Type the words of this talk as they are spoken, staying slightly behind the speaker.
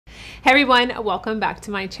Hey everyone, welcome back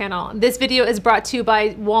to my channel. This video is brought to you by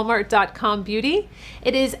Walmart.com Beauty.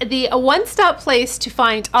 It is the one-stop place to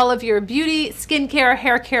find all of your beauty, skincare,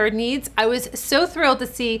 hair care needs. I was so thrilled to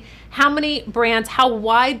see how many brands, how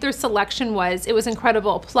wide their selection was. It was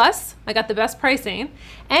incredible. Plus, I got the best pricing,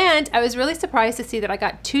 and I was really surprised to see that I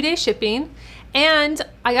got 2-day shipping and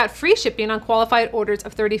I got free shipping on qualified orders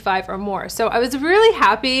of 35 or more. So I was really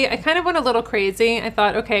happy. I kind of went a little crazy. I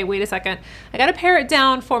thought, okay, wait a second. I got to pare it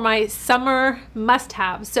down for my summer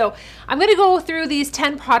must-have. So I'm going to go through these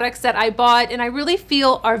 10 products that I bought and I really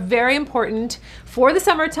feel are very important for the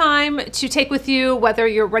summertime to take with you, whether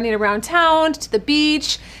you're running around town, to the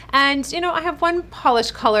beach. And you know, I have one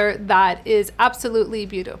polish color that is absolutely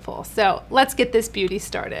beautiful. So let's get this beauty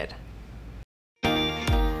started.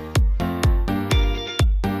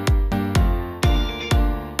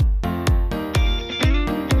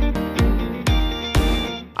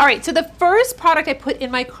 All right, so the first product I put in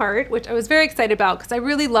my cart, which I was very excited about because I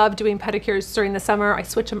really love doing pedicures during the summer. I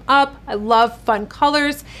switch them up. I love fun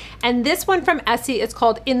colors. And this one from Essie is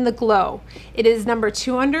called In the Glow. It is number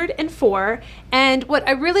 204. And what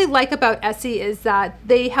I really like about Essie is that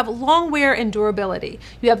they have long wear and durability.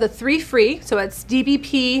 You have the 3 free, so it's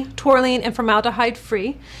DBP, Tourmaline, and formaldehyde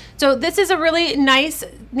free. So this is a really nice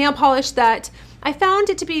nail polish that I found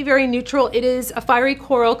it to be very neutral. It is a fiery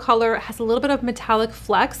coral color, it has a little bit of metallic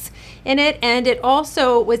flecks in it, and it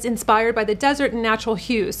also was inspired by the desert and natural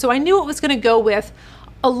hues. So I knew it was gonna go with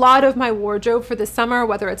a lot of my wardrobe for the summer,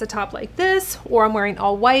 whether it's a top like this or I'm wearing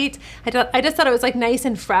all white. I just thought it was like nice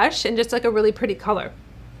and fresh and just like a really pretty color.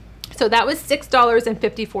 So that was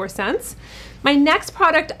 $6.54. My next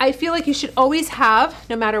product I feel like you should always have,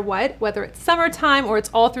 no matter what, whether it's summertime or it's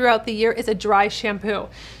all throughout the year, is a dry shampoo.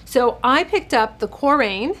 So I picked up the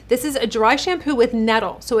Korain. This is a dry shampoo with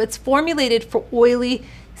nettle. So it's formulated for oily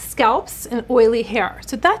scalps and oily hair.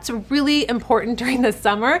 So that's really important during the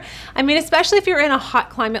summer. I mean, especially if you're in a hot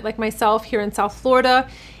climate like myself here in South Florida.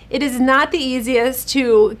 It is not the easiest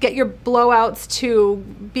to get your blowouts to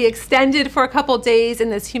be extended for a couple days in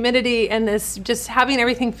this humidity and this just having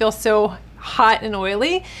everything feel so hot and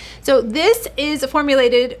oily. So this is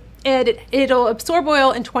formulated and it'll absorb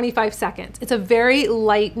oil in 25 seconds. It's a very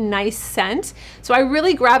light, nice scent. So I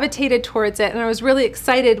really gravitated towards it and I was really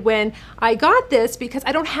excited when I got this because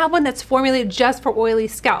I don't have one that's formulated just for oily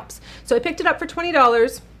scalps. So I picked it up for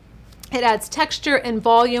 $20. It adds texture and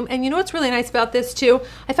volume. And you know what's really nice about this too?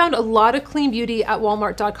 I found a lot of clean beauty at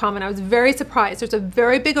Walmart.com and I was very surprised. There's a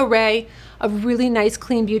very big array of really nice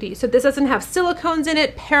clean beauty. So this doesn't have silicones in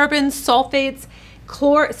it, parabens, sulfates,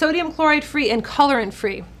 sodium chloride free and colorant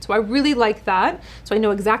free. So I really like that. So I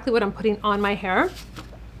know exactly what I'm putting on my hair.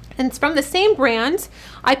 And it's from the same brand.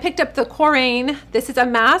 I picked up the Korain. This is a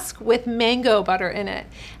mask with mango butter in it.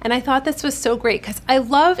 And I thought this was so great because I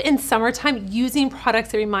love in summertime using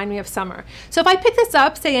products that remind me of summer. So if I pick this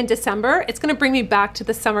up, say in December, it's gonna bring me back to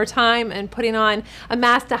the summertime and putting on a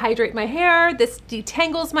mask to hydrate my hair. This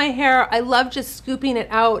detangles my hair. I love just scooping it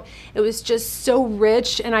out. It was just so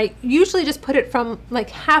rich. And I usually just put it from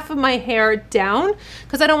like half of my hair down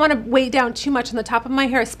because I don't wanna weigh down too much on the top of my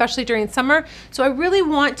hair, especially during summer. So I really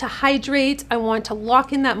want to hydrate. I want to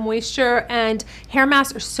lock in that moisture, and hair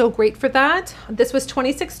masks are so great for that. This was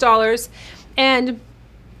 $26. And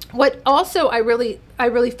what also I really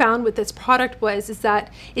found with this product is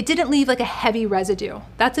that it didn't leave like a heavy residue.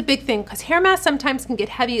 That's a big thing because hair masks sometimes can get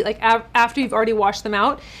heavy like after you've already washed them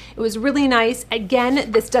out. It was really nice.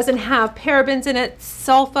 Again, this doesn't have parabens in it,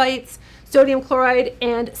 sulfites, sodium chloride,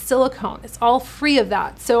 and silicone. It's all free of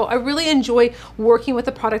that. So I really enjoy working with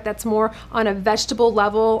a product that's more on a vegetable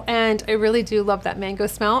level, and I really do love that mango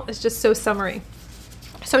smell. It's just so summery.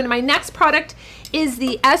 So my next product is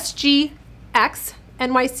the SGX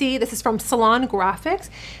NYC. This is from Salon Graphics.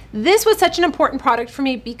 This was such an important product for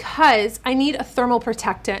me because I need a thermal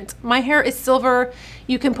protectant. My hair is silver.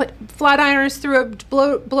 You can put flat ironers through it,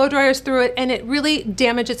 blow dryers through it, and it really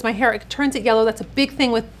damages my hair. It turns it yellow. That's a big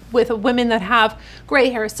thing with women that have gray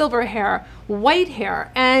hair, silver hair, white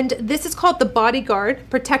hair. And this is called the Bodyguard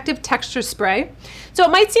Protective Texture Spray. So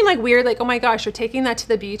it might seem like weird, like, oh my gosh, you're taking that to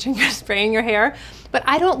the beach and you're spraying your hair. But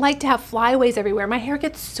I don't like to have flyaways everywhere. My hair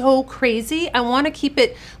gets so crazy. I want to keep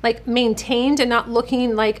it like maintained and not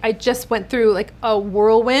looking like I just went through like a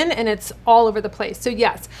whirlwind and it's all over the place. So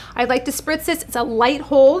yes, I like to spritz this. It's a light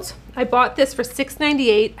hold. I bought this for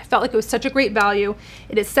 $6.98. I felt like it was such a great value.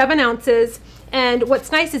 It is 7 ounces. And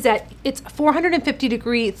what's nice is that it's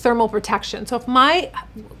 450-degree thermal protection. So if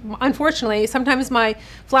unfortunately, sometimes my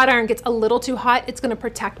flat iron gets a little too hot, it's gonna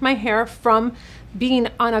protect my hair from being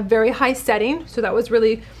on a very high setting. So that was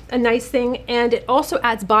really a nice thing. And it also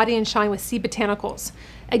adds body and shine with sea botanicals.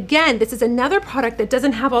 Again, this is another product that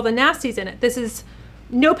doesn't have all the nasties in it. This is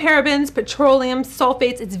no parabens, petroleum,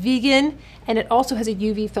 sulfates, it's vegan, and it also has a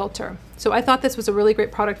UV filter. So I thought this was a really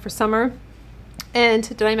great product for summer. And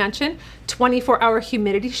did I mention 24-hour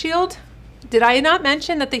humidity shield? Did I not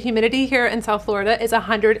mention that the humidity here in South Florida is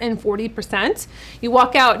 140%? You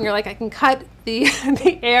walk out and you're like, I can cut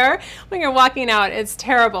the air when you're walking out. It's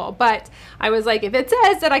terrible. But I was like, if it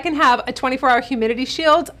says that I can have a 24-hour humidity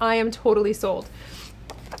shield, I am totally sold.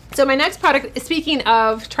 So my next product, speaking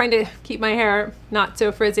of trying to keep my hair not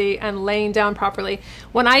so frizzy and laying down properly,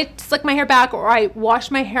 when I slick my hair back or I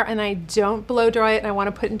wash my hair and I don't blow dry it and I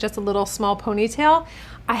want to put in just a little small ponytail,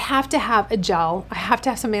 I have to have a gel. I have to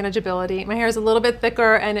have some manageability. My hair is a little bit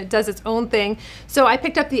thicker and it does its own thing. So I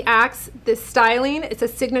picked up the Axe, this styling. It's a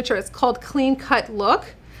signature. It's called Clean Cut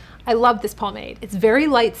Look. I love this pomade. It's very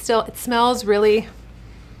light still. It smells really...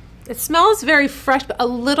 It smells very fresh, but a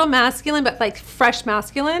little masculine, but like fresh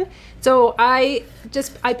masculine. So I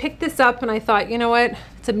picked this up and I thought, you know what?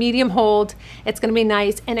 It's a medium hold. It's going to be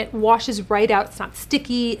nice and it washes right out. It's not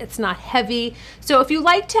sticky. It's not heavy. So if you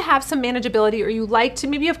like to have some manageability or you like to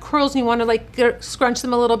maybe have curls and you want to like scrunch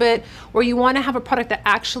them a little bit, or you want to have a product that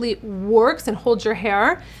actually works and holds your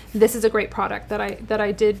hair, this is a great product that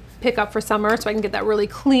I did pick up for summer so I can get that really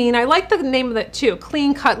clean. I like the name of it too,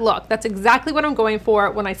 Clean Cut Look. That's exactly what I'm going for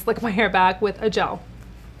when I slick my hair back with a gel.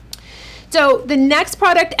 So the next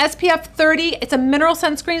product, SPF 30, it's a mineral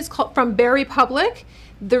sunscreen. It's called from Bare Republic.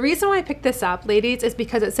 The reason why I picked this up, ladies, is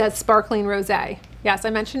because it says sparkling rosé. Yes, I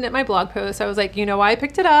mentioned it in my blog post. I was like, you know why I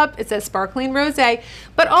picked it up? It says sparkling rosé,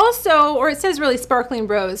 but also, or it says really sparkling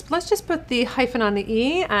rose. Let's just put the hyphen on the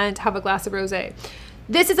E and have a glass of rosé.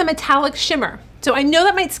 This is a metallic shimmer. So I know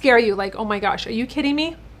that might scare you, like, oh my gosh, are you kidding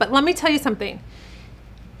me? But let me tell you something.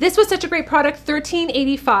 This was such a great product,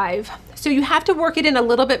 $13.85. So you have to work it in a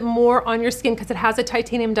little bit more on your skin because it has a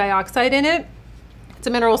titanium dioxide in it. It's a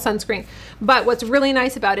mineral sunscreen. But what's really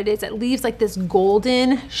nice about it is it leaves like this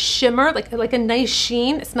golden shimmer, like a nice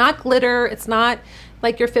sheen. It's not glitter. It's not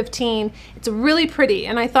like you're 15. It's really pretty.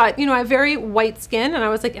 And I thought, you know, I have very white skin and I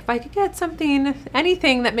was like, if I could get something,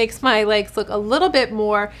 anything that makes my legs look a little bit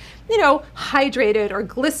more, you know, hydrated or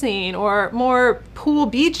glistening or more pool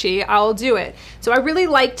beachy, I'll do it. So I really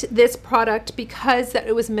liked this product because that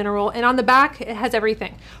it was mineral, and on the back it has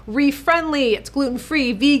everything. Reef friendly, it's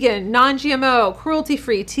gluten-free, vegan, non-GMO,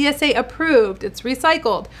 cruelty-free, TSA approved, it's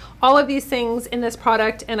recycled. All of these things in this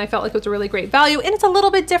product, and I felt like it was a really great value, and it's a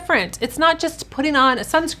little bit different. It's not just putting on a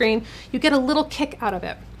sunscreen, you get a little kick out of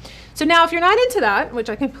it. So now if you're not into that, which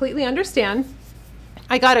I completely understand,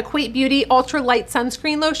 I got a Quate Beauty Ultra Light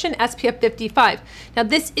Sunscreen Lotion, SPF 55. Now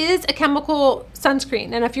this is a chemical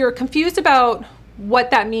sunscreen, and if you're confused about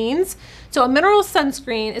what that means, so a mineral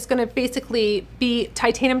sunscreen is gonna basically be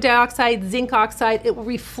titanium dioxide, zinc oxide, it will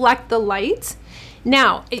reflect the light.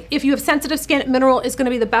 Now, if you have sensitive skin, mineral is gonna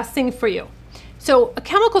be the best thing for you. So a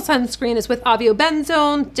chemical sunscreen is with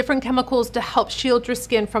aviobenzone, different chemicals to help shield your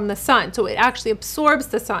skin from the sun. So it actually absorbs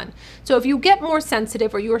the sun. So if you get more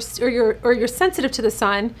sensitive or you're sensitive to the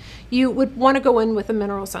sun, you would want to go in with a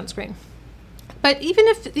mineral sunscreen. But even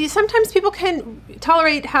if sometimes people can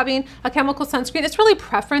tolerate having a chemical sunscreen, it's really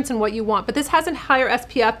preference and what you want. But this has a higher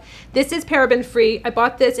SPF. This is paraben free. I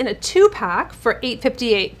bought this in a 2-pack for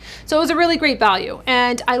 $8.58. So it was a really great value.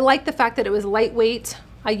 And I like the fact that it was lightweight.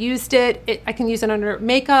 I used it. I can use it under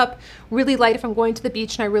makeup, really light if I'm going to the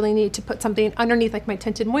beach and I really need to put something underneath like my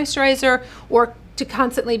tinted moisturizer, or to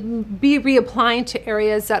constantly be reapplying to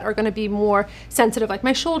areas that are going to be more sensitive, like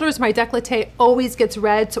my shoulders. My décolleté always gets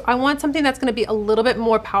red, so I want something that's going to be a little bit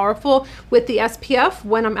more powerful with the SPF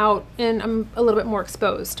when I'm out and I'm a little bit more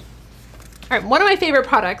exposed. All right, one of my favorite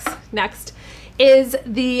products next is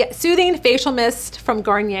the Soothing Facial Mist from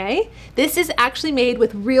Garnier. This is actually made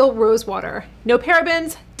with real rose water. No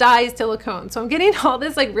parabens, dyes, silicone. So I'm getting all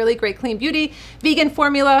this like really great clean beauty, vegan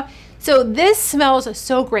formula. So this smells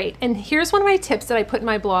so great. And here's one of my tips that I put in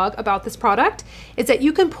my blog about this product is that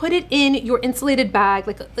you can put it in your insulated bag,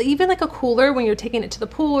 like even like a cooler when you're taking it to the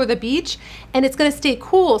pool or the beach, and it's gonna stay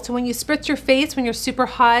cool. So when you spritz your face, when you're super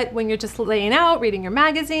hot, when you're just laying out, reading your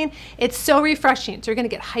magazine, it's so refreshing. So you're gonna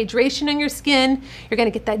get hydration in your skin. You're gonna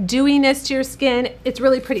get that dewiness to your skin. It's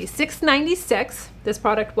really pretty. $6.96, this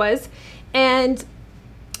product was, and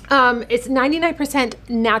it's 99%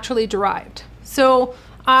 naturally derived. So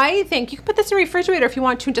I think you can put this in the refrigerator if you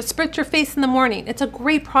want to just spritz your face in the morning. It's a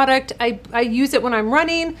great product. I use it when I'm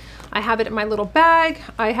running. I have it in my little bag.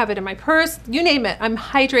 I have it in my purse. You name it. I'm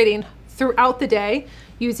hydrating throughout the day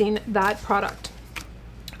using that product.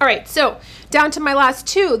 All right, so down to my last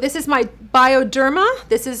two. This is my Bioderma.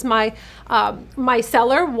 This is my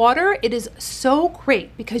micellar water. It is so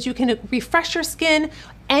great because you can refresh your skin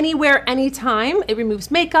anywhere, anytime. It removes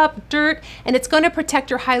makeup, dirt, and it's going to protect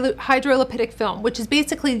your hydrolipidic film, which is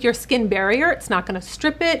basically your skin barrier. It's not going to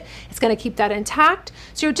strip it. It's going to keep that intact.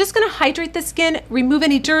 So you're just going to hydrate the skin, remove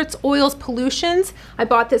any dirts, oils, pollutions. I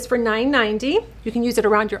bought this for $9.90. You can use it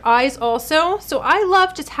around your eyes also. So I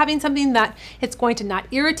love just having something that it's going to not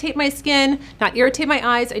irritate my skin, not irritate my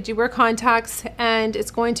eyes. I do wear contacts, and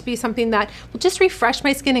it's going to be something that will just refresh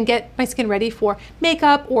my skin and get my skin ready for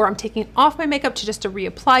makeup, or I'm taking off my makeup to just to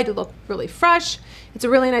reapply to look really fresh. It's a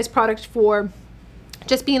really nice product for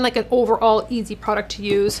just being like an overall easy product to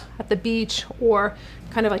use at the beach or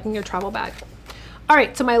kind of like in your travel bag. All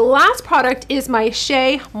right, so my last product is my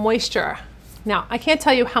Shea Moisture. Now, I can't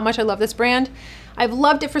tell you how much I love this brand. I've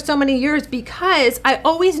loved it for so many years because I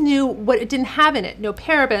always knew what it didn't have in it. No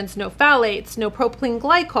parabens, no phthalates, no propylene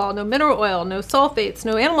glycol, no mineral oil, no sulfates,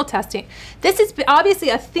 no animal testing. This is obviously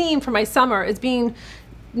a theme for my summer, is being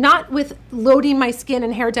not with loading my skin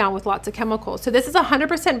and hair down with lots of chemicals. So this is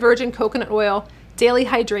 100% virgin coconut oil, daily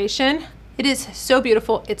hydration. It is so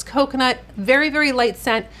beautiful. It's coconut, very, very light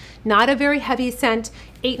scent, not a very heavy scent.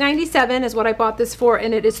 $8.97 is what I bought this for,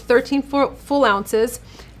 and it is 13 full ounces.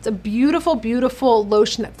 It's a beautiful, beautiful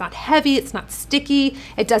lotion that's not heavy, it's not sticky,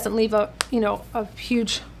 it doesn't leave a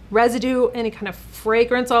huge residue, any kind of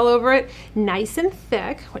fragrance all over it. Nice and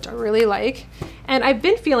thick, which I really like. And I've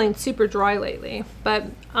been feeling super dry lately, but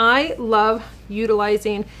I love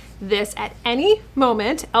utilizing this at any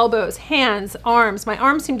moment. Elbows, hands, arms. My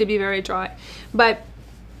arms seem to be very dry, but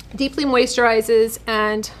deeply moisturizes,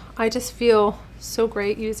 and I just feel so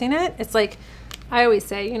great using it. It's like, I always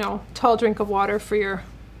say, you know, tall drink of water for your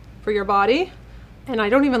body. And I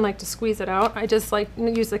don't even like to squeeze it out. I just like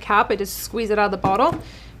use the cap. I just squeeze it out of the bottle,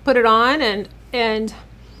 put it on, and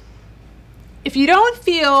if you don't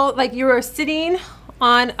feel like you are sitting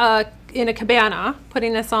on in a cabana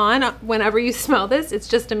putting this on whenever you smell this, it's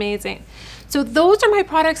just amazing. So those are my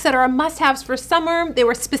products that are must-haves for summer. They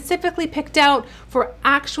were specifically picked out for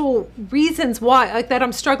actual reasons why, like that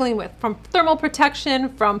I'm struggling with, from thermal protection,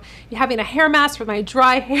 from having a hair mask for my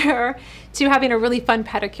dry hair, to having a really fun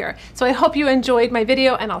pedicure. So I hope you enjoyed my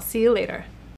video, and I'll see you later.